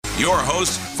your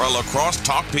host for La Crosse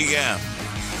Talk PM,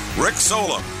 Rick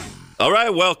Solem. All right,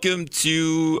 welcome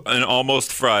to an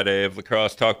almost Friday of La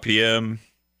Crosse Talk PM.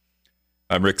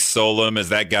 I'm Rick Solem, as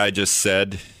that guy just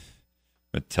said.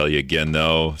 I'm going to tell you again,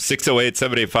 though.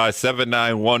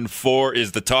 608-785-7914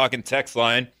 is the talk and text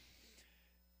line.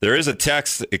 There is a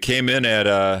text. It came in at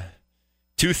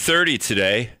 2:30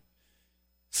 today.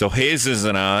 So Hayes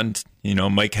isn't on. You know,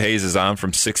 Mike Hayes is on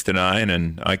from 6 to 9,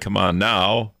 and I come on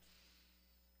now.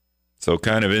 So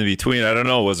kind of in between, I don't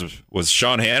know, was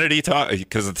Sean Hannity talking?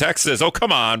 Because the text says, oh,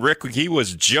 come on, Rick, he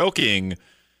was joking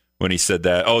when he said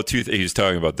that. Oh, he was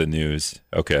talking about the news.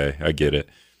 Okay, I get it.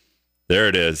 There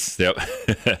it is. Yep.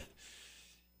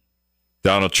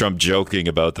 Donald Trump joking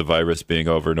about the virus being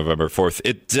over November 4th.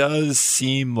 It does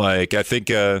seem like, I think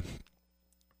it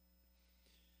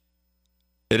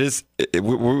is.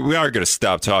 We are going to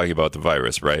stop talking about the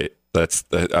virus, right? That's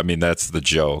the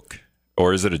joke.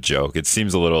 Or is it a joke? It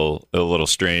seems a little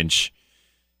strange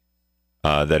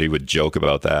that he would joke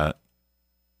about that.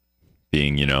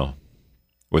 Being, you know,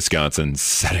 Wisconsin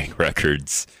setting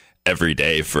records every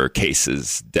day for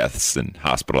cases, deaths, and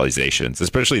hospitalizations,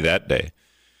 especially that day.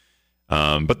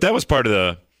 But that was part of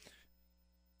the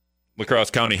La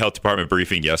Crosse County Health Department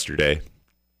briefing yesterday.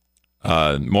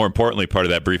 More importantly, part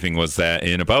of that briefing was that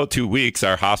in about 2 weeks,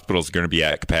 our hospitals are going to be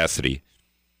at capacity.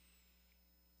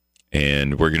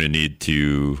 And we're going to need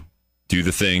to do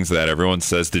the things that everyone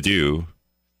says to do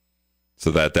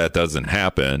so that doesn't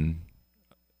happen,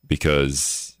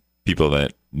 because people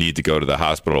that need to go to the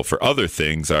hospital for other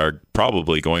things are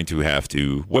probably going to have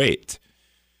to wait,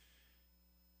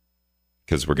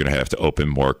 because we're going to have to open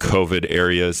more COVID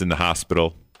areas in the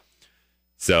hospital.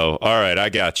 So, all right, I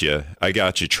got you,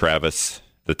 Travis,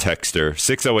 the texter.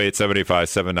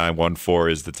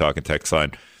 608-785-7914 is the talk and text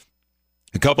line.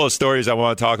 A couple of stories I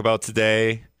want to talk about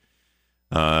today.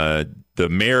 The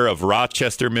mayor of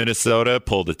Rochester, Minnesota,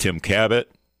 pulled a Tim Kabat,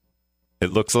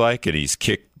 it looks like, and he's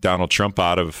kicked Donald Trump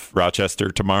out of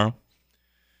Rochester tomorrow.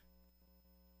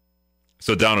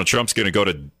 So Donald Trump's going to go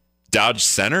to Dodge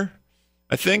Center,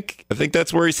 I think. I think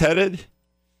that's where he's headed.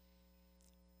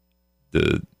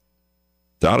 The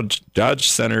Dodge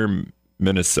Center,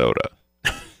 Minnesota.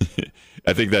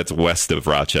 I think that's west of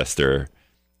Rochester.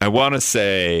 I want to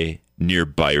say near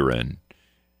Byron.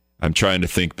 I'm trying to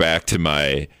think back to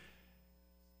my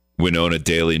Winona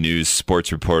Daily News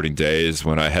sports reporting days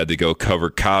when I had to go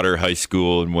cover Cotter High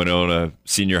School and Winona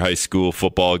Senior High School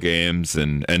football games,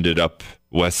 and ended up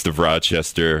west of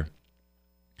Rochester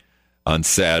on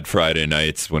sad Friday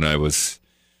nights when I was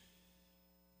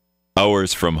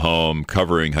hours from home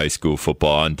covering high school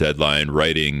football on deadline,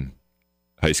 writing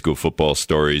high school football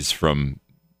stories from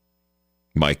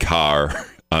my car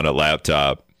on a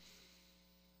laptop,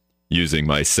 using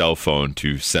my cell phone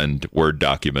to send Word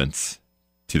documents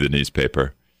to the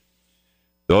newspaper.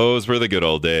 Those were the good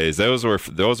old days. Those were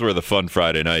the fun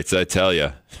Friday nights, I tell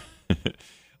you. a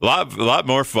lot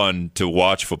more fun to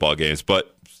watch football games,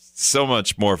 but so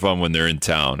much more fun when they're in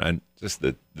town. And just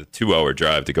the 2-hour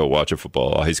drive to go watch a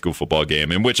high school football game,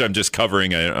 in which I'm just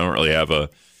covering. I don't really have a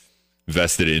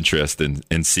vested interest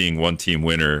in seeing one team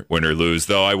win or lose,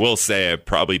 though I will say I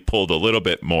probably pulled a little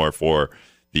bit more for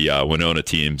the Winona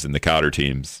teams and the Cotter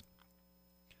teams,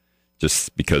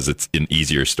 just because it's an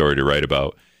easier story to write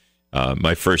about.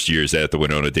 My first years at the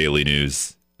Winona Daily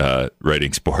News,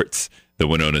 writing sports, the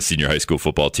Winona Senior High School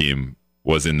football team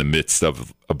was in the midst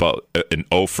of about an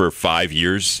 0 for 5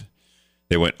 years.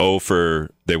 They went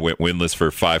winless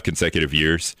for 5 consecutive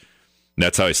years. And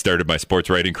that's how I started my sports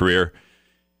writing career,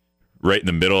 right in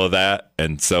the middle of that.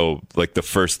 And so like the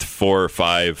first 4 or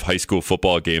 5 high school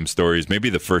football game stories, maybe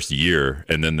the first year,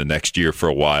 and then the next year for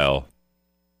a while.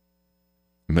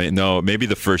 No, maybe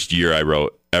the first year I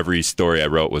wrote, every story I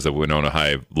wrote was a Winona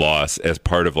High loss as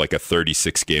part of like a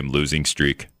 36-game losing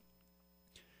streak.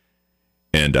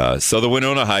 And so the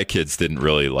Winona High kids didn't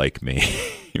really like me.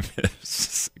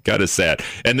 It's kind of sad.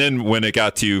 And then when it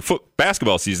got to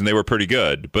basketball season, they were pretty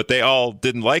good, but they all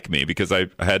didn't like me because I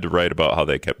had to write about how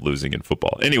they kept losing in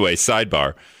football. Anyway,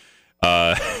 sidebar.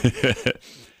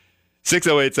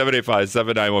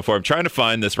 608-785-7914. I'm trying to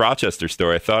find this Rochester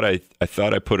story. I thought I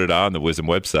put it on the WISM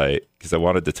website because I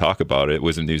wanted to talk about it,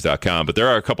 WISMnews.com. But there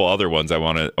are a couple other ones I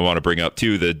want to bring up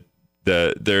too.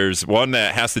 There's one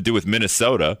that has to do with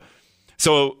Minnesota.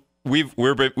 So we've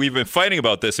been fighting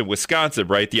about this in Wisconsin,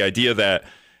 right? The idea that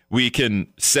we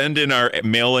can send in our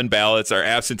mail-in ballots, our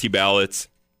absentee ballots.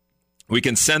 We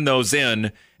can send those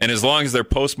in, and as long as they're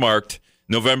postmarked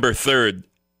November 3rd,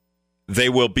 they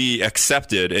will be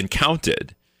accepted and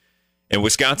counted. And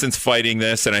Wisconsin's fighting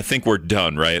this, and I think we're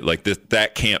done, right? Like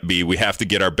that can't be. We have to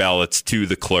get our ballots to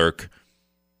the clerk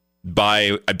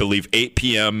by, I believe, 8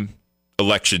 p.m.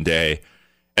 election day.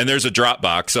 And there's a drop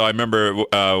box. So I remember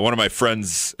one of my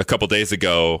friends a couple days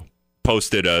ago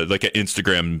posted an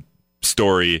Instagram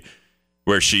story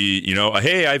where she,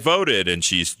 hey, I voted, and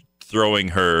she's throwing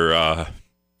her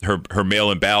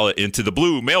mail-in ballot into the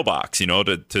blue mailbox,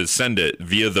 to send it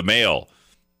via the mail.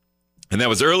 And that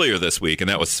was earlier this week, and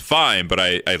that was fine. But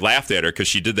I laughed at her because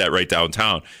she did that right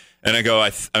downtown. And I go,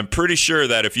 I'm pretty sure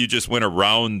that if you just went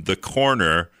around the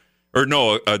corner, or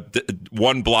no,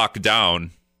 one block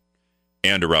down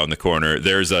and around the corner,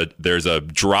 there's a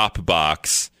drop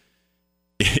box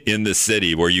in the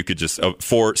city where you could just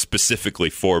specifically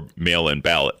for mail-in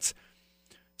ballots.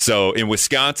 So in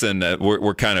Wisconsin,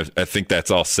 we're kind of, I think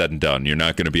that's all said and done. You're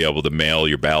not going to be able to mail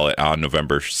your ballot on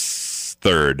November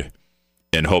 3rd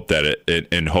and hope that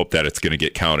it's going to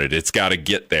get counted. It's got to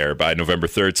get there by November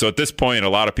 3rd. So at this point, a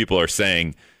lot of people are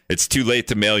saying it's too late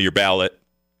to mail your ballot.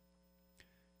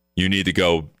 You need to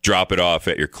go drop it off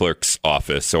at your clerk's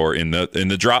office or in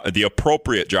the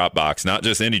appropriate drop box, not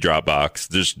just any drop box,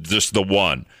 just the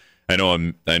one. I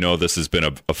know this has been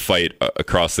a fight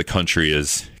across the country.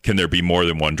 Is can there be more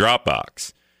than one drop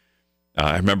box?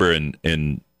 I remember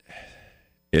in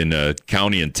a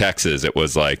county in Texas, it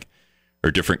was like,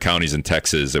 or different counties in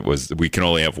Texas, it was we can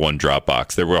only have one drop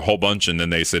box. There were a whole bunch, and then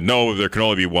they said no, there can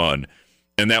only be one,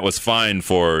 and that was fine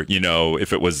for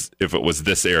if it was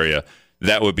this area.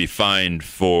 That would be fine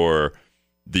for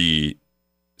the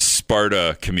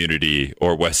Sparta community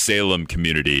or West Salem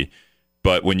community.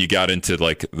 But when you got into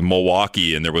like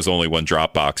Milwaukee and there was only one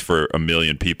drop box for 1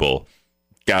 million people,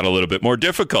 got a little bit more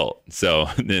difficult. So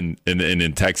in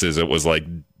Texas, it was like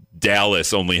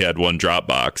Dallas only had one drop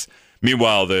box.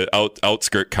 Meanwhile, the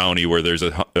outskirt county where there's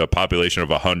a population of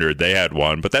 100, they had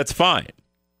one, but that's fine.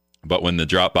 But when the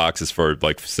drop box is for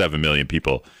like 7 million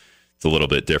people, it's a little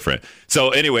bit different. So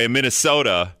anyway, in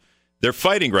Minnesota, they're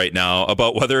fighting right now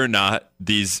about whether or not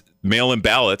these mail-in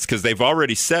ballots, because they've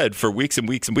already said for weeks and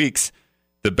weeks and weeks,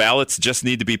 the ballots just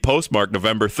need to be postmarked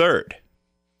November 3rd.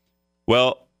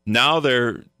 Well, now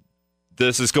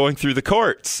this is going through the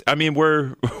courts. I mean,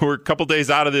 we're a couple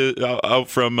days out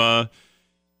from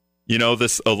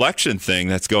this election thing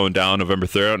that's going down November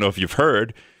 3rd. I don't know if you've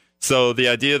heard. So the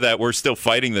idea that we're still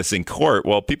fighting this in court,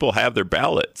 well, people have their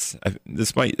ballots. I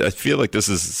feel like this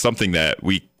is something that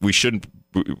we shouldn't.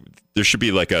 There should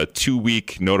be like a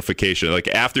 2-week notification. Like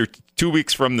after 2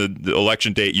 weeks from the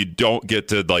election date, you don't get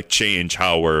to like change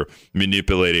how we're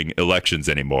manipulating elections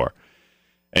anymore.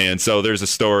 And so there's a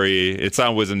story. It's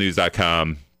on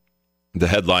WisdomNews.com. The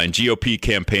headline: GOP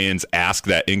campaigns ask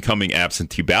that incoming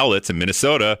absentee ballots in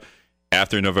Minnesota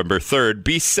after November 3rd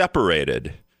be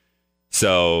separated.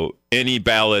 So any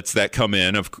ballots that come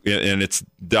in, and it's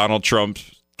Donald Trump's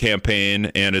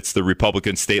campaign and it's the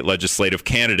Republican state legislative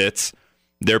candidates,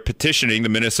 they're petitioning the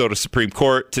Minnesota Supreme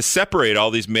Court to separate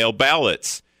all these mail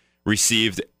ballots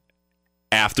received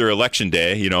after Election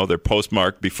Day. They're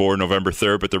postmarked before November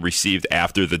 3rd, but they're received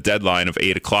after the deadline of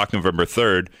 8 o'clock November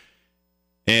 3rd.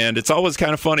 And it's always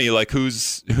kind of funny, like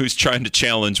who's trying to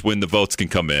challenge when the votes can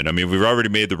come in. I mean, we've already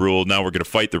made the rule. Now we're going to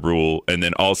fight the rule. And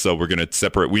then also we're going to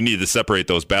separate. We need to separate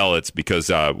those ballots because,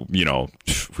 we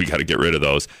got to get rid of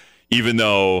those. Even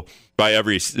though by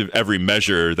every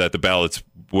measure that the ballots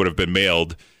would have been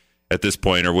mailed at this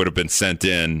point or would have been sent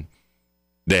in,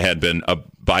 they had been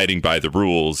abiding by the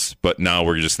rules. But now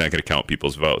we're just not going to count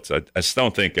people's votes. I just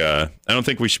don't think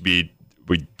we should be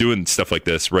doing stuff like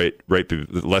this right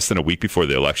less than a week before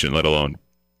the election, let alone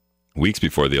weeks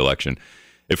before the election.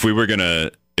 If we were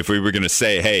gonna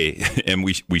say, hey, and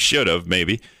we should have,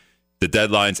 maybe the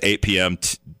deadline's 8 p.m.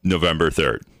 November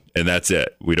 3rd, and that's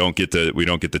it. We don't get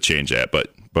to change that, but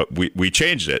we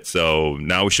changed it, so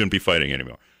now we shouldn't be fighting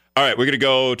anymore. All right, we're gonna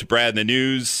go to Brad in the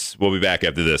news. We'll be back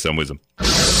after this on Wisdom.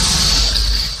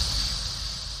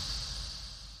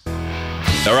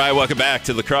 All right, welcome back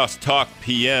to La Crosse Talk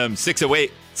PM,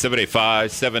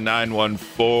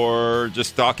 608-785-7914.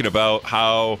 Just talking about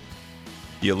how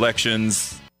the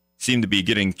elections seem to be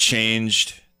getting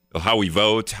changed, how we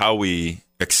vote, how we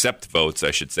accept votes,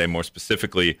 I should say, more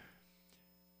specifically.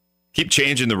 Keep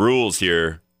changing the rules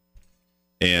here.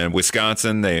 And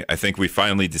Wisconsin, I think we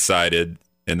finally decided,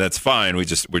 and that's fine. We're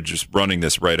just running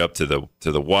this right up to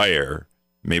the wire.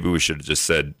 Maybe we should have just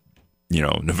said,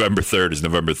 November 3rd is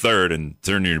November 3rd, and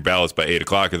turn in your ballots by 8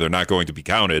 o'clock, or they're not going to be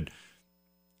counted.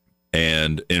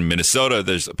 And in Minnesota,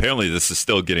 apparently this is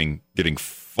still getting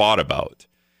fought about.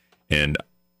 And,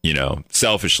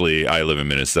 selfishly, I live in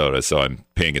Minnesota, so I'm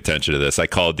paying attention to this. I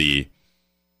called the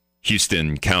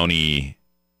Houston County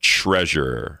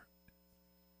Treasurer,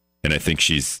 and I think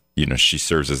she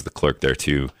serves as the clerk there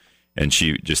too. And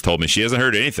she just told me she hasn't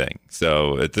heard anything.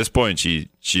 So at this point, she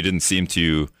didn't seem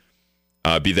to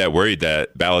be that worried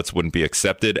that ballots wouldn't be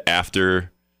accepted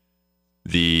after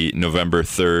the November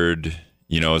 3rd.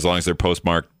 As long as they're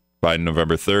postmarked by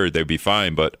November 3rd, they'd be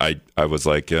fine. But I was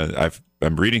like,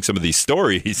 I'm reading some of these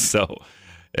stories,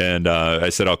 and I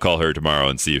said I'll call her tomorrow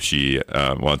and see if she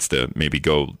wants to maybe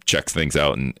go check things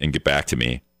out and get back to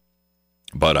me.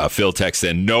 But Phil texts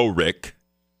in, no, Rick,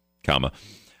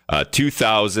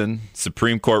 2000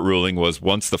 Supreme Court ruling was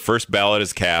once the first ballot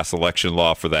is cast, election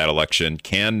law for that election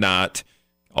cannot,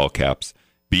 all caps,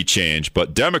 be changed.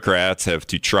 But Democrats have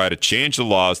to try to change the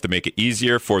laws to make it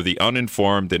easier for the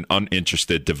uninformed and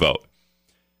uninterested to vote.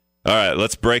 All right,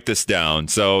 let's break this down.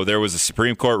 So there was a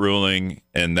Supreme Court ruling,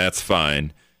 and that's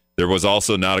fine. There was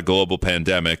also not a global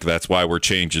pandemic. That's why we're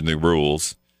changing the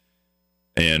rules.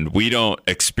 And we don't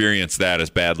experience that as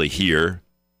badly here.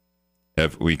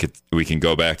 If we can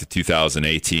go back to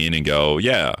 2018 and go,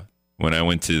 yeah, when I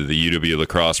went to the UW La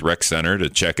Crosse Rec Center to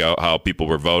check out how people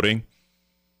were voting,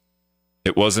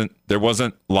 there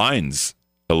wasn't lines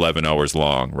 11 hours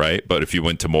long, right? But if you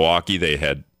went to Milwaukee, they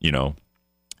had,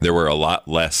 there were a lot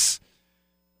less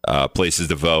places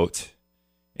to vote.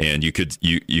 And you could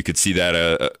see that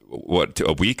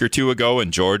a week or two ago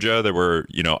in Georgia, there were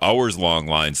hours long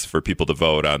lines for people to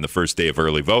vote on the first day of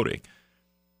early voting.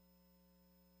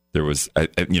 There was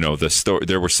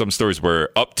there were some stories where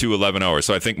up to 11 hours.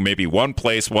 So I think maybe one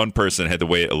person had to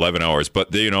wait 11 hours.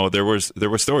 But there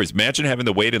were stories. Imagine having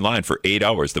to wait in line for 8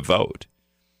 hours to vote.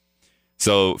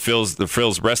 So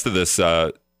Phil's rest of this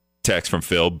text from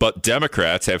Phil. But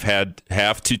Democrats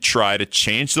have to try to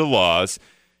change the laws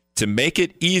to make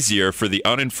it easier for the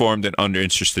uninformed and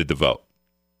uninterested to vote.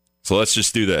 So let's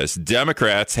just do this.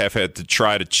 Democrats have had to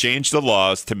try to change the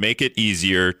laws to make it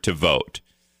easier to vote.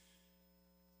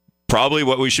 Probably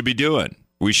what we should be doing.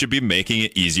 We should be making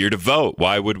it easier to vote.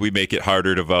 Why would we make it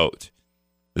harder to vote?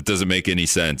 It doesn't make any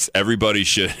sense.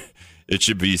 It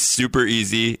should be super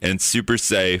easy and super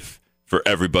safe for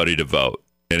everybody to vote.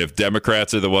 And if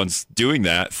Democrats are the ones doing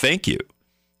that, thank you.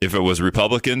 If it was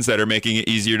Republicans that are making it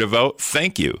easier to vote,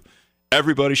 thank you.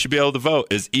 Everybody should be able to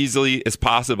vote as easily as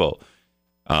possible.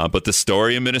 But the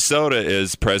story in Minnesota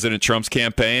is President Trump's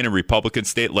campaign and Republican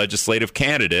state legislative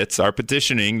candidates are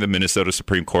petitioning the Minnesota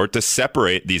Supreme Court to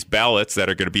separate these ballots that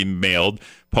are going to be mailed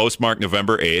postmarked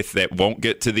November 8th that won't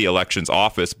get to the elections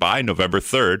office by November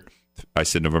 3rd. I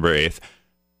said November 8th.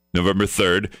 November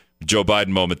 3rd. Joe Biden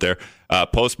moment there.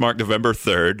 Postmarked November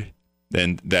 3rd,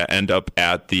 and that end up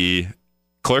at the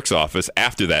clerk's office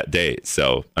after that date.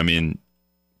 So, I mean,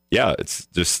 yeah, it's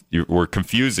just we're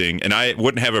confusing, and I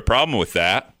wouldn't have a problem with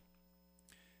that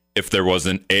if there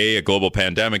wasn't a global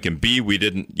pandemic, and B, we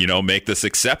didn't make this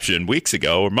exception weeks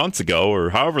ago or months ago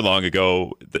or however long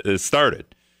ago it started.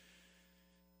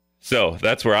 So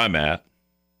that's where I'm at.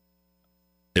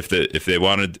 If they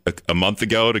wanted a month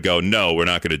ago to go, no, we're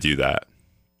not going to do that.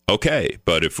 Okay,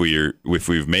 but if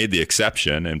we've made the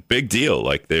exception, and big deal,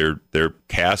 like they're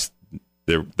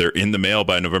in the mail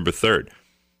by November 3rd.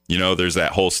 There's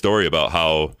that whole story about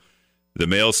how the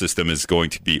mail system is going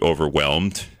to be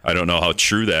overwhelmed. I don't know how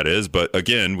true that is, but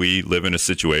again, we live in a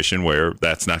situation where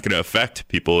that's not going to affect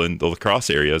people in the La Crosse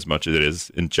area as much as it is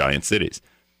in giant cities.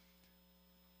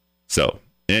 So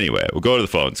anyway, we'll go to the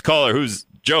phones. Caller, who's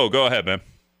Joe? Go ahead, man.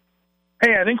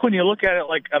 Hey, I think when you look at it,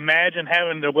 like imagine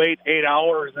having to wait 8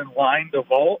 hours in line to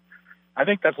vote. I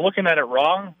think that's looking at it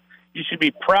wrong. You should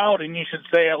be proud, and you should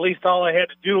say, at least all I had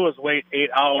to do was wait 8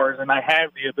 hours, and I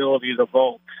have the ability to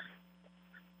vote.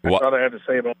 That's what I had to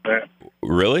say about that.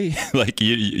 Really? Like,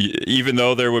 even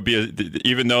though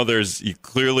there's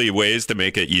clearly ways to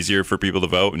make it easier for people to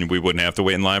vote, and we wouldn't have to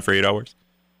wait in line for 8 hours?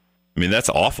 I mean, that's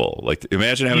awful. Like,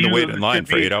 imagine having to wait in line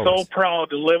for 8 hours. You should be so proud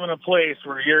to live in a place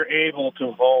where you're able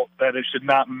to vote that it should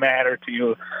not matter to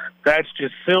you. That's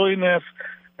just silliness,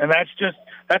 and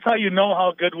that's how you know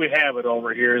how good we have it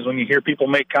over here, is when you hear people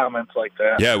make comments like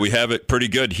that. Yeah, we have it pretty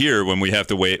good here when we have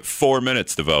to wait 4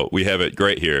 minutes to vote. We have it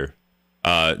great here.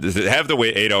 Have to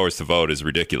wait 8 hours to vote is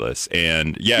ridiculous.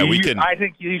 And, yeah, we can... I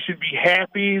think you should be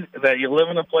happy that you live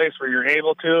in a place where you're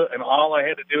able to, and all I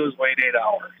had to do is wait 8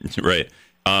 hours. Right.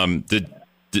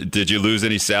 Did you lose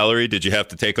any salary? Did you have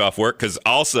to take off work? Because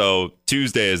also,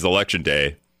 Tuesday is election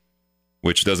day,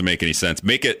 which doesn't make any sense.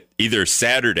 Make it either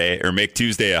Saturday or make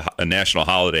Tuesday a national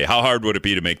holiday. How hard would it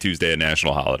be to make Tuesday a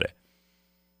national holiday?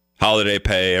 Holiday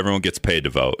pay, everyone gets paid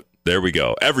to vote. There we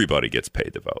go. Everybody gets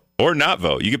paid to vote. Or not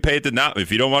vote. You get paid to not.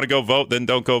 If you don't want to go vote, then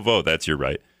don't go vote. That's your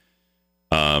right.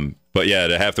 But yeah,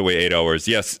 to have to wait 8 hours,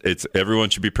 yes,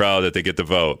 everyone should be proud that they get to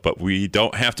vote, but we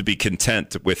don't have to be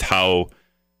content with how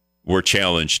we're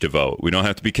challenged to vote. We don't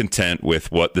have to be content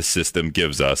with what the system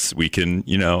gives us. We can,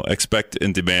 expect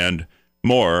and demand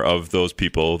more of those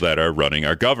people that are running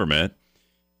our government.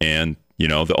 And,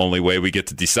 the only way we get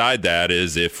to decide that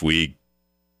is if we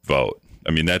vote.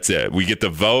 I mean, that's it. We get to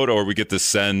vote, or we get to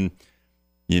send,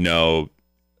 an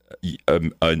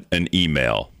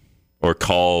email or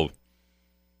call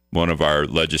one of our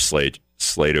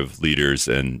legislative leaders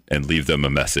and leave them a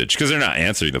message, because they're not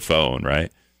answering the phone,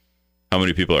 right? How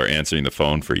many people are answering the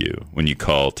phone for you when you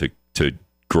call to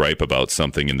gripe about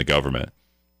something in the government?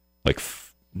 Like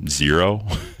zero?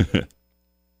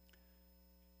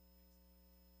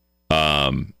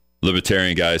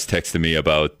 Libertarian guys texted me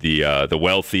about the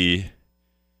wealthy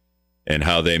and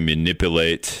how they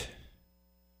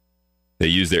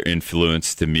use their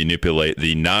influence to manipulate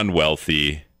the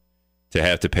non-wealthy to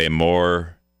have to pay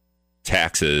more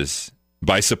taxes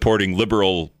by supporting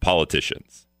liberal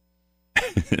politicians.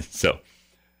 So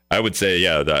I would say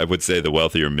the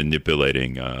wealthy are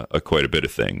manipulating quite a bit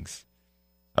of things,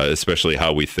 especially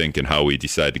how we think and how we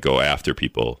decide to go after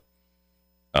people.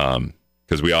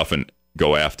 Because we often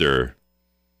go after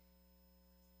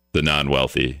the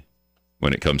non-wealthy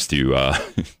when it comes to,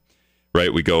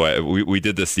 right? We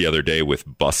did this the other day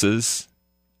with buses.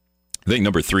 I think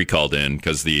number 3 called in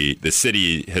because the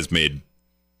city has made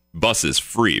buses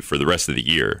free for the rest of the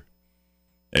year.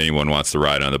 Anyone wants to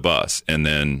ride on the bus. And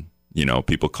then,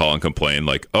 people call and complain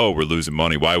like, oh, we're losing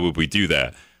money. Why would we do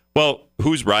that? Well,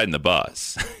 who's riding the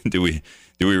bus? Do we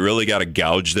really got to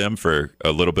gouge them for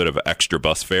a little bit of extra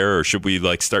bus fare? Or should we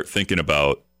start thinking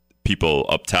about people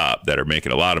up top that are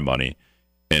making a lot of money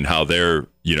and how they're,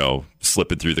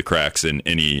 slipping through the cracks in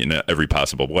every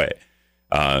possible way?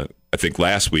 I think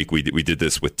last week we did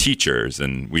this with teachers,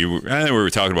 and we were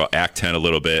talking about Act 10 a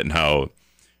little bit and how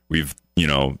we've,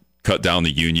 cut down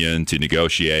the union to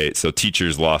negotiate. So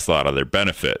teachers lost a lot of their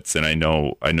benefits. And I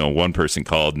know one person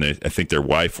called, and I think their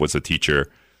wife was a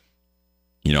teacher.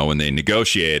 When they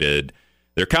negotiated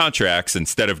their contracts,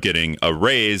 instead of getting a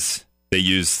raise, they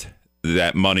used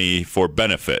that money for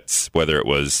benefits, whether it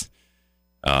was,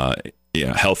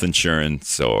 health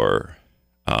insurance or,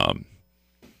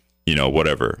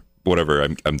 whatever.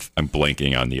 I'm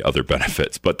blanking on the other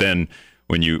benefits. But then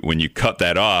when you cut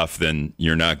that off, then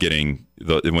you're not getting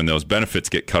when those benefits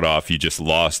get cut off, you just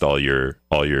lost all your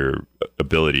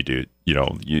ability to,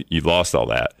 you lost all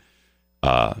that.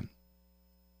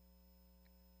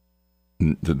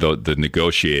 The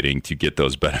negotiating to get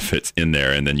those benefits in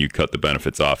there, and then you cut the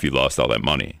benefits off, you lost all that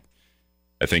money.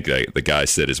 I think the guy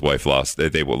said his wife lost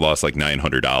like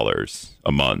 $900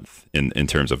 a month in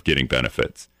terms of getting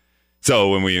benefits.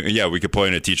 So when we could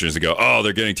point at teachers and go, oh,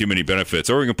 they're getting too many benefits,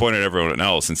 or we can point at everyone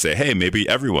else and say, hey, maybe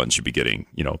everyone should be getting,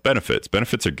 benefits.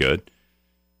 Benefits are good.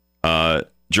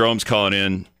 Jerome's calling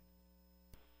in.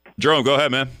 Jerome, go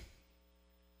ahead, man.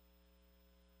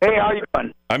 Hey, how you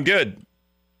doing? I'm good.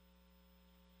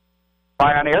 Am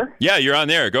I on air? Yeah, you're on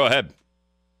there. Go ahead.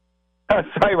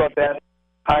 Sorry about that.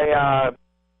 I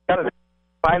got to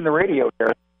find the radio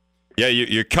here. Yeah,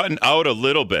 you're cutting out a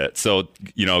little bit. So,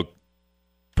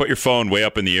 put your phone way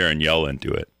up in the air and yell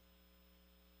into it.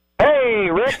 Hey,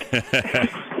 Rick.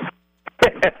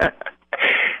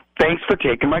 Thanks for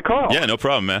taking my call. Yeah, no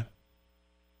problem, man.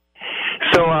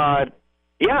 So, I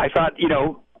thought,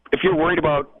 if you're worried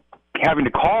about having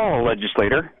to call a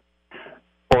legislator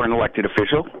or an elected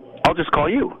official, I'll just call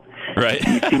you. Right.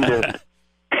 You seem to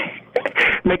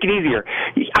make it easier.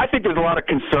 I think there's a lot of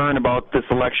concern about this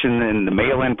election and the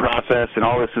mail-in process, and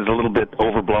all this is a little bit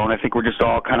overblown. I think we're just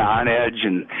all kind of on edge,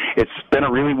 and it's been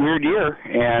a really weird year.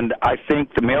 And I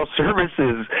think the mail service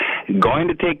is going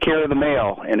to take care of the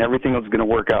mail, and everything is going to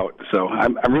work out. So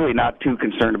I'm really not too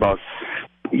concerned about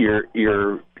your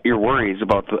worries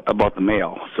about the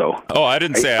mail. So I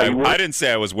didn't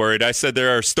say I was worried. I said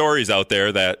there are stories out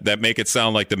there that make it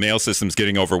sound like the mail system's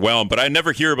getting overwhelmed, but I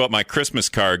never hear about my Christmas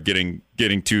card getting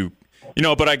too,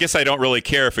 but I guess I don't really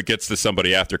care if it gets to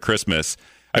somebody after Christmas.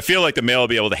 I feel like the mail will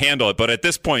be able to handle it, but at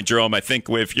this point, Jerome, I think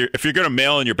if you're going to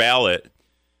mail in your ballot,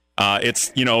 it's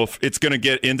going to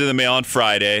get into the mail on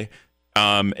Friday,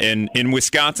 and in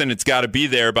Wisconsin, it's got to be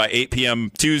there by 8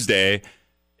 p.m. Tuesday.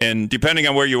 And depending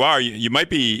on where you are, you might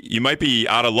be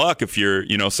out of luck if you're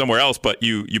somewhere else. But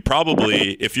you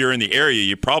probably, if you're in the area,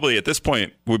 you probably at this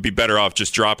point would be better off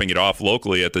just dropping it off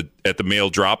locally at the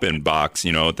mail drop-in box,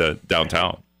 at the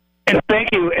downtown.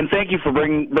 And thank you for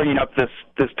bringing up this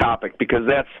topic, because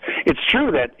it's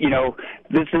true that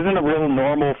this isn't a real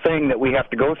normal thing that we have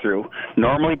to go through.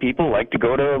 Normally, people like to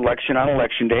go to election on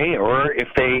election day, or if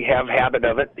they have habit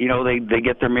of it, they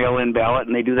get their mail-in ballot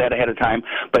and they do that ahead of time.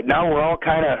 But now we're all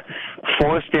kind of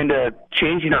forced into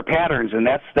changing our patterns, and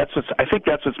that's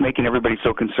what's making everybody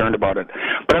so concerned about it.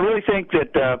 But I really think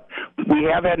that we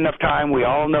have had enough time. We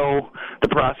all know the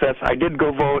process. I did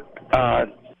go vote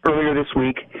earlier this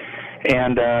week,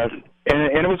 and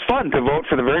it was fun to vote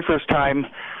for the very first time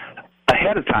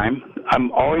ahead of time.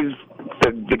 I'm always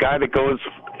the guy that goes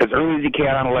as early as he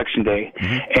can on election day,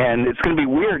 and it's going to be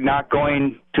weird not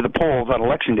going to the polls on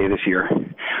election day this year.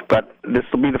 But this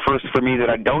will be the first for me that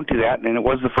I don't do that, and it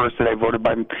was the first that I voted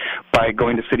by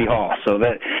going to City Hall. So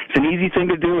that it's an easy thing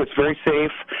to do. It's very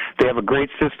safe. They have a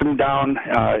great system down.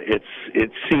 It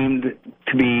seemed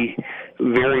to be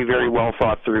very, very well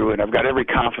thought through, and I've got every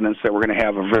confidence that we're going to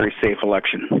have a very safe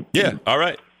election. Yeah. All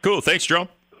right. Cool. Thanks, Jerome.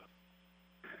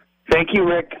 Thank you,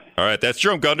 Rick. All right. That's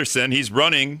Jerome Gunderson. He's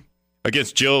running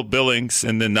against Jill Billings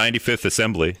in the 95th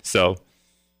Assembly. So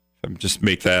just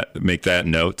make that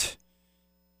note.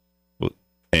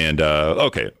 And,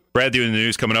 okay. Brad doing the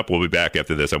news coming up. We'll be back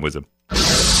after this on Wisdom.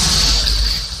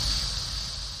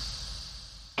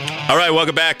 All right,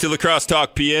 welcome back to La Crosse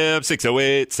Talk PM.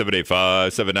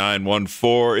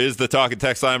 608-785-7914 is the talk and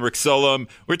text line. Rick Solom.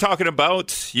 We're talking about,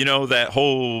 that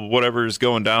whole whatever's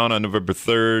going down on November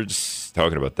 3rd.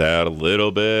 Talking about that a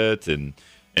little bit and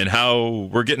how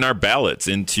we're getting our ballots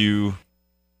into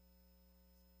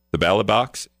the ballot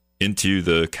box, into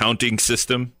the counting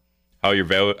system, how you're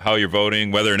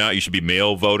voting, whether or not you should be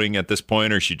mail voting at this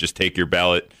point, or should just take your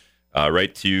ballot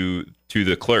right to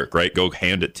the clerk, right? Go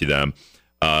hand it to them.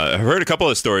 I've heard a couple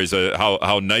of stories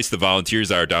how nice the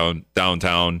volunteers are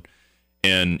downtown,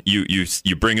 and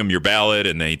you bring them your ballot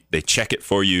and they check it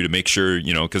for you to make sure,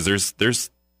 because there's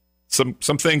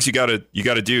some things you gotta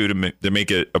do to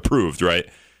make it approved, right?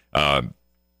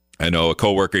 I know a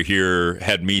coworker here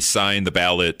had me sign the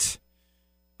ballot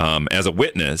as a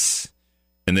witness,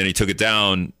 and then he took it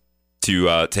down to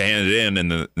hand it in,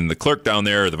 and the clerk down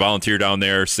there, or the volunteer down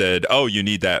there, said, "Oh, you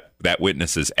need that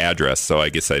witness's address." So I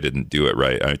guess I didn't do it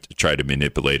right. I tried to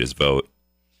manipulate his vote.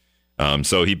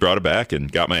 So he brought it back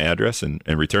and got my address and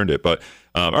returned it. But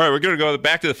all right, we're going to go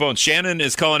back to the phone. Shannon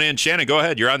is calling in. Shannon, go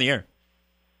ahead. You're on the air.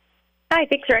 Hi,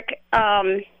 thanks, Rick.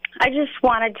 I just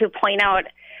wanted to point out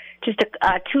just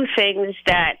two things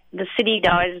that the city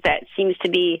does that seems to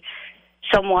be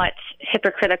somewhat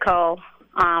hypocritical.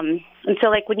 And so,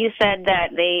 like, when you said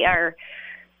that they are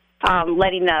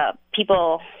letting the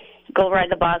people go ride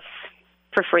the bus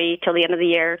for free till the end of the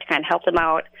year to kind of help them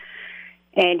out,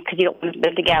 and because you don't want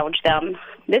them to gouge them,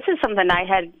 this is something I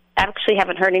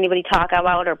haven't heard anybody talk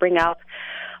about or bring up.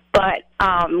 But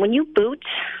when you boot,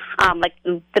 like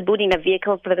the booting of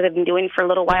vehicles that they've been doing for a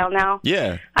little while now,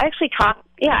 yeah, I actually talked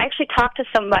to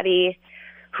somebody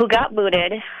who got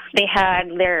booted. They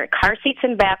had their car seats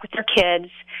in back with their kids.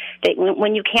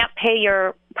 When you can't pay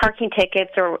your parking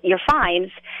tickets or your fines,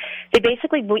 they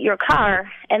basically boot your car,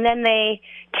 and then they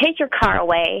take your car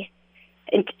away,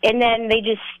 and then they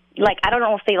just, like, I don't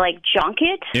know if they, like, junk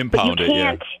it. Impound but you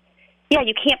can't, it, yeah,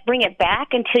 you can't bring it back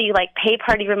until you, like, pay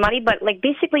part of your money. But, like,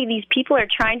 basically these people are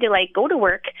trying to, like, go to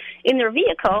work in their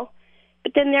vehicle,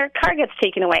 but then their car gets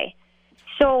taken away.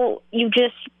 So you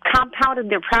just compounded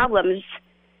their problems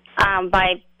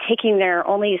by taking their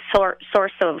only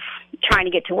source of trying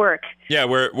to get to work. Yeah,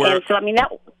 and so, I mean,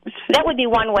 that would be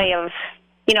one way of,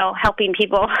 helping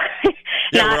people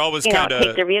we're always take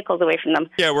their vehicles away from them.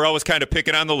 Yeah, we're always kind of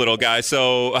picking on the little guy.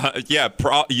 So, I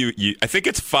think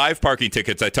it's 5 parking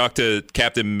tickets. I talked to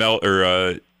Captain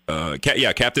Melby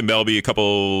a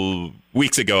couple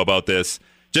weeks ago about this,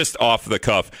 just off the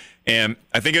cuff. And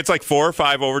I think it's like 4 or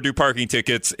 5 overdue parking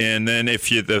tickets. And then if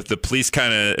the police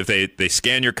if they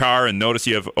scan your car and notice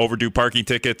you have overdue parking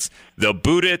tickets, they'll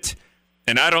boot it.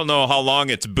 And I don't know how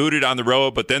long it's booted on the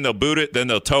road, but then they'll boot it, then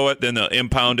they'll tow it, then they'll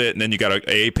impound it, and then you got to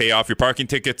A, pay off your parking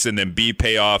tickets, and then B,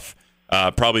 pay off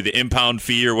probably the impound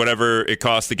fee or whatever it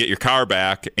costs to get your car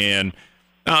back. And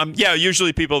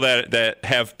usually people that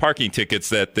have parking tickets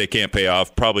that they can't pay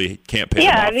off probably can't pay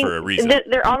them off for a reason.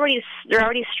 They're already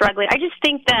struggling. I just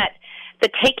think that the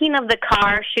taking of the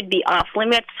car should be off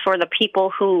limits for the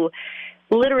people who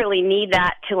literally need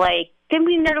that to, like, I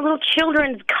mean, their little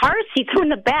children's car seats are in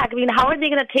the back. I mean, how are they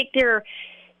going to take their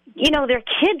their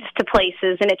kids to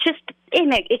places, and it's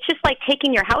just like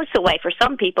taking your house away for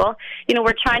some people.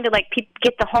 We're trying to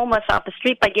get the homeless off the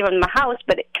street by giving them a house,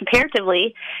 but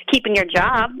comparatively, keeping your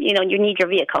job, you need your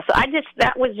vehicle. So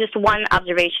that was just one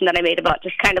observation that I made about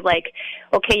just kind of like,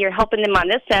 okay, you're helping them on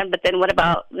this end, but then what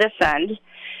about this end?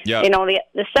 Yeah.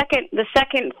 The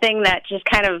second thing that just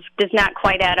kind of does not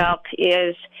quite add up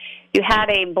is you had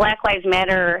a Black Lives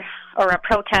Matter or a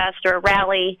protest or a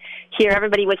rally here.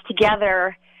 Everybody was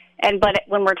together. But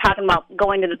when we're talking about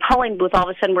going to the polling booth, all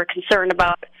of a sudden we're concerned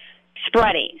about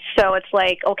spreading. So it's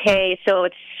like, okay, so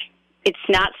it's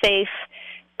not safe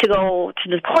to go to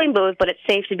the polling booth, but it's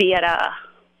safe to be at a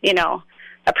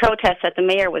protest that the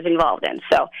mayor was involved in.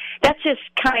 So that's just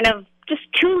kind of just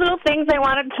two little things I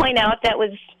wanted to point out that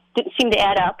didn't seem to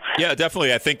add up. Yeah,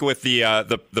 definitely. I think with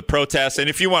the protests, and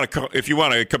if you want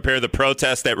to compare the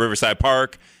protest at Riverside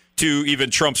Park to even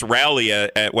Trump's rally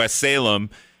at West Salem.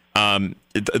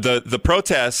 The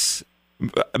protests,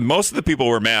 most of the people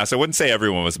were masked. I wouldn't say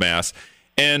everyone was masked,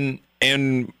 and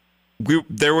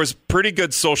there was pretty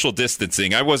good social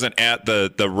distancing. I wasn't at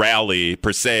the rally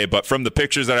per se, but from the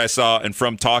pictures that I saw and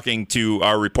from talking to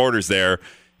our reporters there,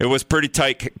 it was pretty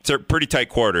tight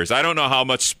quarters. I don't know how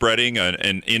much spreading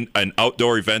an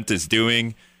outdoor event is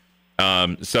doing.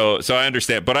 So I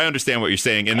understand, but I understand what you're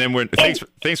saying. And then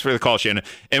thanks for the call, Shannon.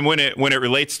 And when it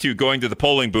relates to going to the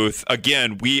polling booth,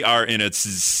 again, we are in a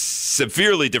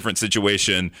severely different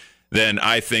situation than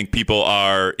I think people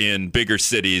are in bigger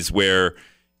cities where.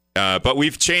 But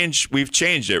we've changed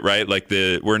it, right? Like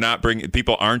we're not bringing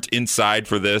people aren't inside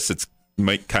for this. It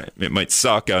might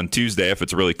suck on Tuesday if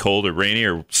it's really cold or rainy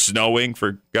or snowing,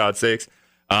 for God's sakes.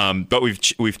 But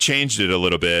we've changed it a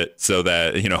little bit so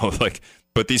that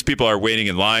But these people are waiting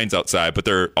in lines outside, but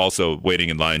they're also waiting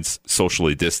in lines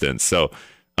socially distanced. So,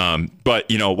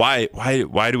 but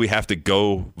why do we have to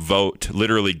go vote?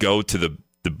 Literally go to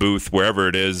the booth wherever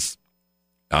it is.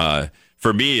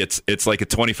 For me, it's like a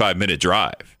 25-minute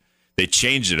drive. They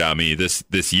changed it on me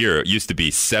this year. It used to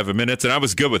be 7 minutes, and I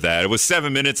was good with that. It was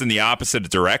 7 minutes in the opposite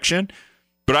direction,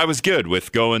 but I was good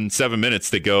with going 7 minutes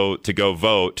to go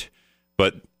vote.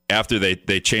 But after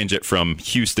they changed it from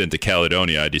Houston to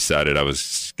Caledonia, I decided I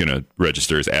was going to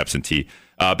register as absentee.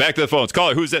 Back to the phones.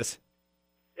 Caller, who's this?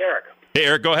 Eric. Hey,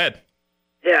 Eric, go ahead.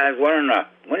 Yeah, I was wondering,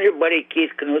 when your buddy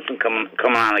Keith Knudsen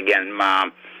come on again?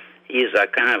 He's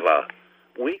kind of a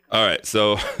weak. All right,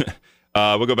 so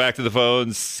we'll go back to the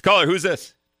phones. Caller, who's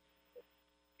this?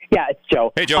 Yeah, it's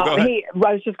Joe. Hey, Joe, go ahead. Hey,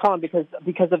 I was just calling because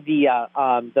of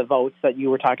the votes that you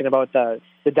were talking about, the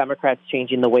Democrats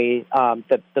changing the way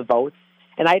the votes.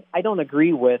 And I don't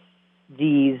agree with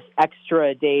these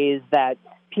extra days that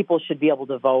people should be able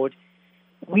to vote.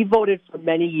 We voted for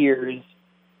many years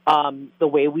the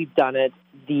way we've done it.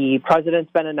 The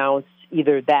president's been announced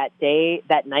either that day,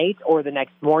 that night, or the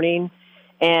next morning.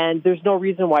 And there's no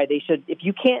reason why they should. If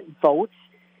you can't vote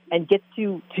and get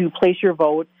to place your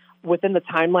vote within the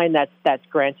timeline that's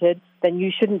granted, then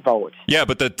you shouldn't vote. Yeah,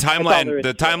 but the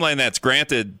timeline that's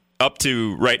granted up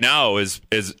to right now is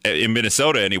in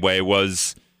Minnesota anyway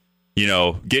was,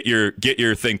 get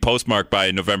your thing postmarked by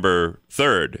November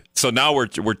 3rd. So now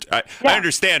I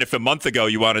understand if a month ago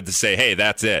you wanted to say, hey,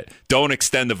 that's it. Don't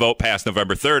extend the vote past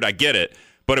November 3rd. I get it.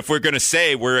 But if we're going to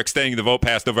say we're extending the vote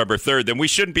past November 3rd, then we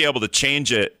shouldn't be able to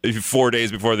change it 4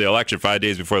 days before the election, 5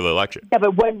 days before the election. Yeah,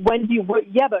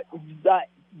 but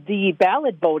the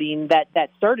ballot voting that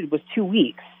started was 2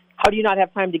 weeks. How do you not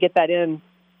have time to get that in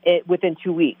within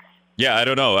 2 weeks? Yeah, I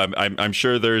don't know. I'm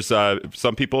sure there's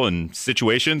some people in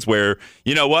situations where,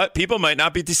 people might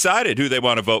not be decided who they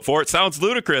want to vote for. It sounds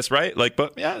ludicrous, right?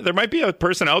 But yeah, there might be a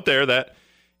person out there that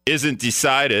isn't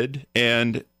decided,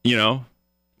 and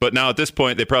but now at this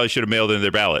point they probably should have mailed in their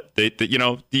ballot.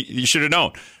 You should have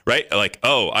known, right?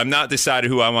 I'm not decided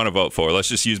who I want to vote for. Let's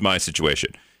just use my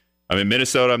situation. I'm in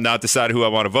Minnesota. I'm not decided who I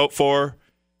want to vote for.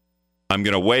 I'm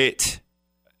going to wait.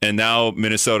 And now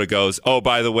Minnesota goes, oh,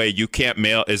 by the way, you can't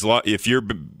mail if your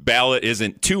ballot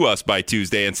isn't to us by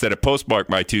Tuesday instead of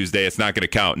postmarked by Tuesday, it's not going to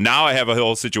count. Now I have a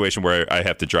whole situation where I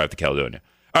have to drive to Caledonia.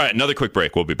 All right, another quick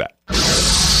break. We'll be back.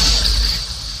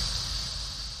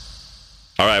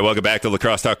 All right, welcome back to La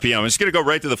Crosse Talk PM. I'm just going to go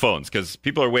right to the phones because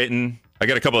people are waiting. I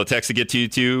got a couple of texts to get to you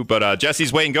too, but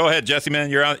Jesse's waiting. Go ahead, Jesse,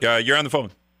 man. You're on the phone.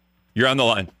 You're on the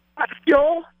line.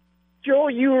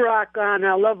 Joel, you rock on.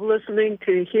 I love listening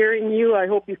to hearing you. I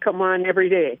hope you come on every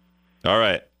day. All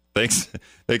right. Thanks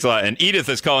a lot. And Edith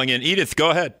is calling in. Edith,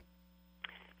 go ahead.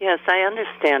 Yes, I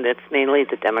understand it's mainly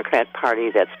the Democrat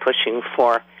Party that's pushing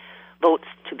for votes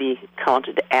to be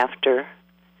counted after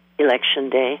Election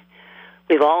Day.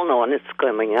 We've all known it's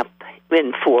coming up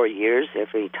in 4 years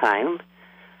every time.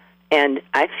 And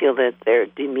I feel that they're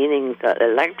demeaning the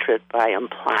electorate by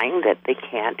implying that they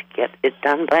can't get it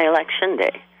done by Election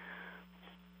Day.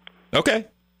 Okay.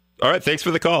 All right. Thanks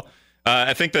for the call.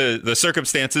 I think the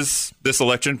circumstances this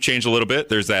election changed a little bit.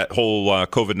 There's that whole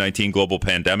COVID-19 global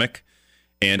pandemic.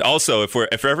 And also,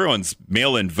 if everyone's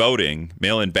mail-in voting,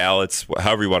 mail-in ballots,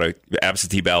 however you want to,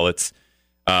 absentee ballots,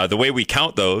 the way we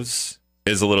count those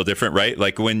is a little different, right?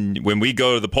 Like when we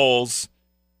go to the polls,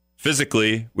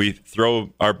 physically, we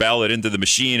throw our ballot into the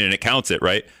machine and it counts it,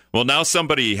 right? Well, now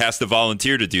somebody has to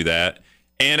volunteer to do that.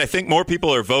 And I think more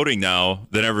people are voting now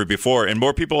than ever before, and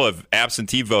more people have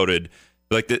absentee voted.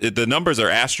 Like the numbers are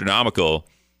astronomical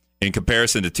in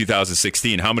comparison to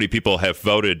 2016, how many people have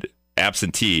voted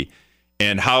absentee.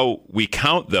 And how we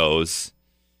count those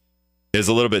is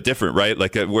a little bit different, right?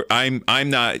 Like I'm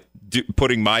not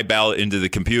putting my ballot into the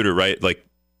computer, right? Like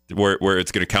where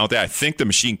it's going to count that. I think the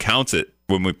machine counts it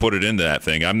when we put it into that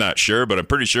thing. I'm not sure, but I'm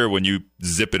pretty sure when you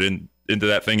zip it into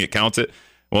that thing, it counts it.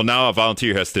 Well, now a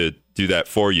volunteer has to do that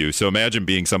for you. So imagine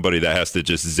being somebody that has to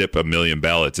just zip 1 million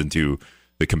ballots into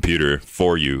the computer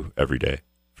for you every day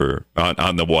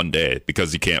on the one day,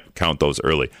 because you can't count those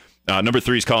early. Number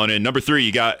 3 is calling in. Number 3,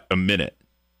 you got a minute.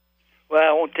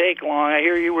 Well, it won't take long. I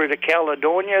hear you were to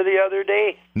Caledonia the other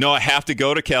day. No, I have to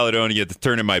go to Caledonia to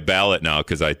turn in my ballot now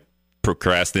because I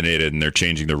procrastinated and they're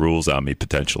changing the rules on me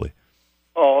potentially.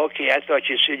 Oh, okay. I thought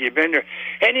you said you'd been there.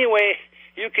 Anyway,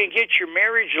 you can get your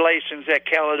marriage license at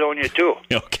Caledonia, too.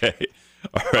 Okay.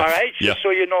 All right. All right? Just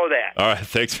so you know that. All right.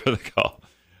 Thanks for the call.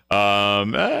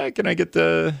 Can I get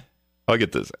I'll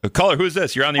get this. Caller, who's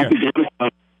this? You're on the air.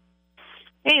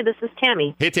 Hey, this is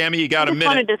Tammy. Hey, Tammy, you got a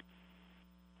minute.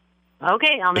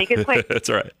 Okay, I'll make it quick. That's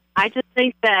all right. I just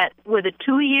think that with a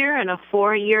 2-year and a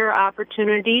 4-year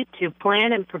opportunity to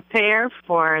plan and prepare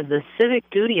for the civic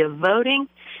duty of voting,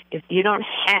 if you don't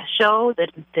show that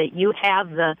you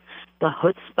have the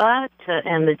chutzpah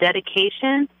and the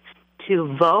dedication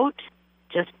to vote,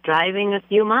 just driving a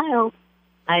few miles,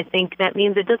 I think that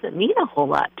means it doesn't mean a whole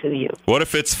lot to you. What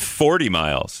if it's 40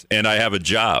 miles and I have a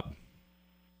job?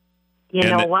 You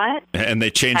know what? And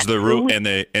they change the rule, and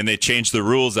they change the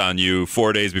rules on you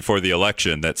 4 days before the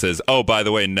election that says, "Oh, by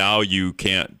the way, now you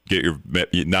can't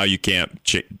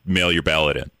mail your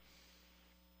ballot in."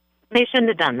 They shouldn't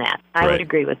have done that. I would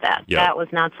agree with that. Yep. That was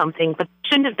not something, but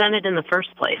shouldn't have done it in the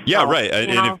first place. Yeah, so,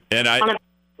 right.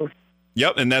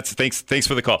 Yep, and that's thanks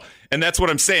for the call. And that's what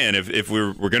I'm saying. If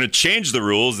we're going to change the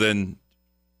rules, then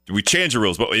we change the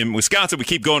rules. But in Wisconsin, we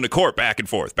keep going to court back and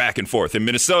forth. In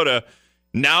Minnesota,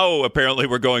 now apparently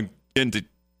we're going into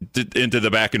the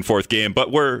back and forth game. But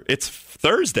it's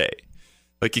Thursday.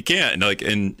 Like you can't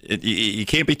you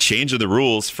can't be changing the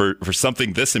rules for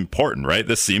something this important, right?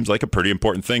 This seems like a pretty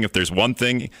important thing. If there's one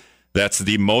thing that's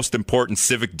the most important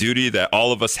civic duty that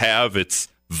all of us have, it's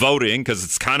voting, because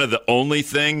it's kind of the only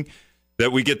thing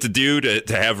that we get to do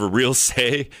to have a real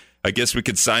say. I guess we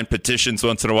could sign petitions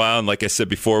once in a while, and like I said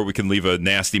before, we can leave a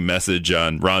nasty message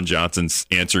on Ron Johnson's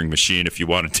answering machine if you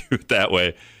want to do it that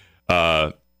way.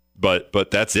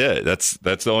 But that's it. That's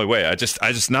the only way. I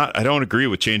don't agree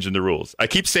with changing the rules. I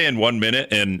keep saying 1 minute,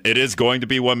 and it is going to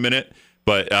be 1 minute.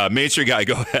 But Main Street Guy,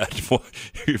 go ahead,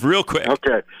 real quick.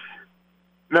 Okay.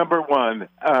 Number one,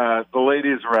 the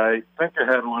lady's right. Think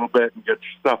ahead a little bit and get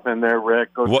your stuff in there,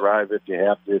 Rick. Go drive if you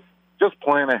have to. Just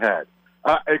plan ahead.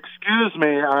 Excuse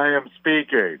me, I am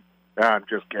speaking. No, I'm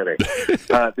just kidding.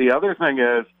 The other thing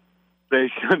is they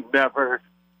should never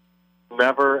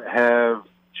have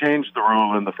changed the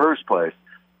rule in the first place.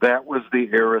 That was the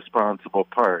irresponsible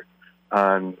part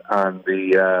on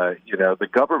the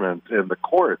government and the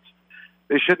courts.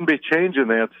 They shouldn't be changing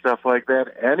that stuff like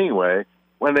that anyway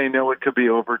when they know it could be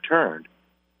overturned.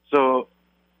 So,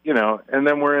 and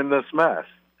then we're in this mess.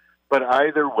 But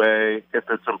either way, if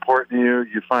it's important to you,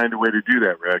 you find a way to do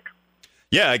that, Rick.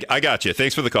 Yeah, I got you.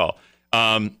 Thanks for the call.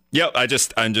 I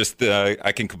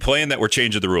can complain that we're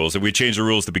changing the rules. If we change the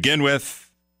rules to begin with,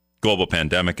 global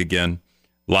pandemic again,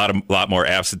 a lot more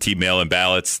absentee mail-in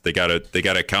ballots. They got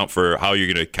to account for how you're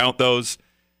going to count those.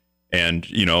 And,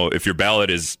 if your ballot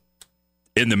is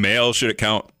in the mail, should it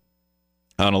count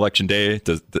on election day?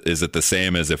 Is it the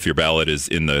same as if your ballot is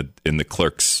in the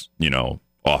clerk's,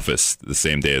 office the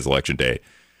same day as election day?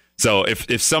 So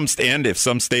if some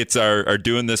states are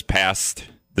doing this past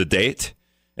the date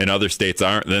and other states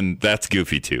aren't, then that's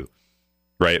goofy too,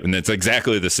 right? And it's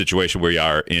exactly the situation we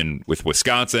are in with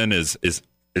Wisconsin is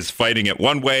fighting it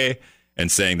one way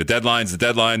and saying the deadline's the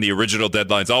deadline. The original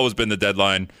deadline's always been the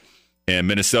deadline. And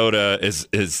Minnesota is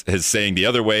saying the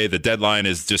other way. The deadline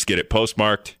is just get it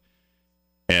postmarked,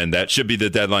 and that should be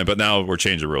the deadline. But now we're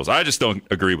changing the rules. I just don't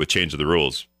agree with changing the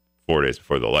rules 4 days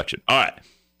before the election. All right.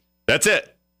 That's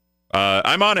it.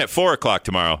 I'm on at 4 o'clock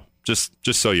tomorrow, just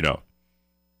so you know.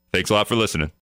 Thanks a lot for listening.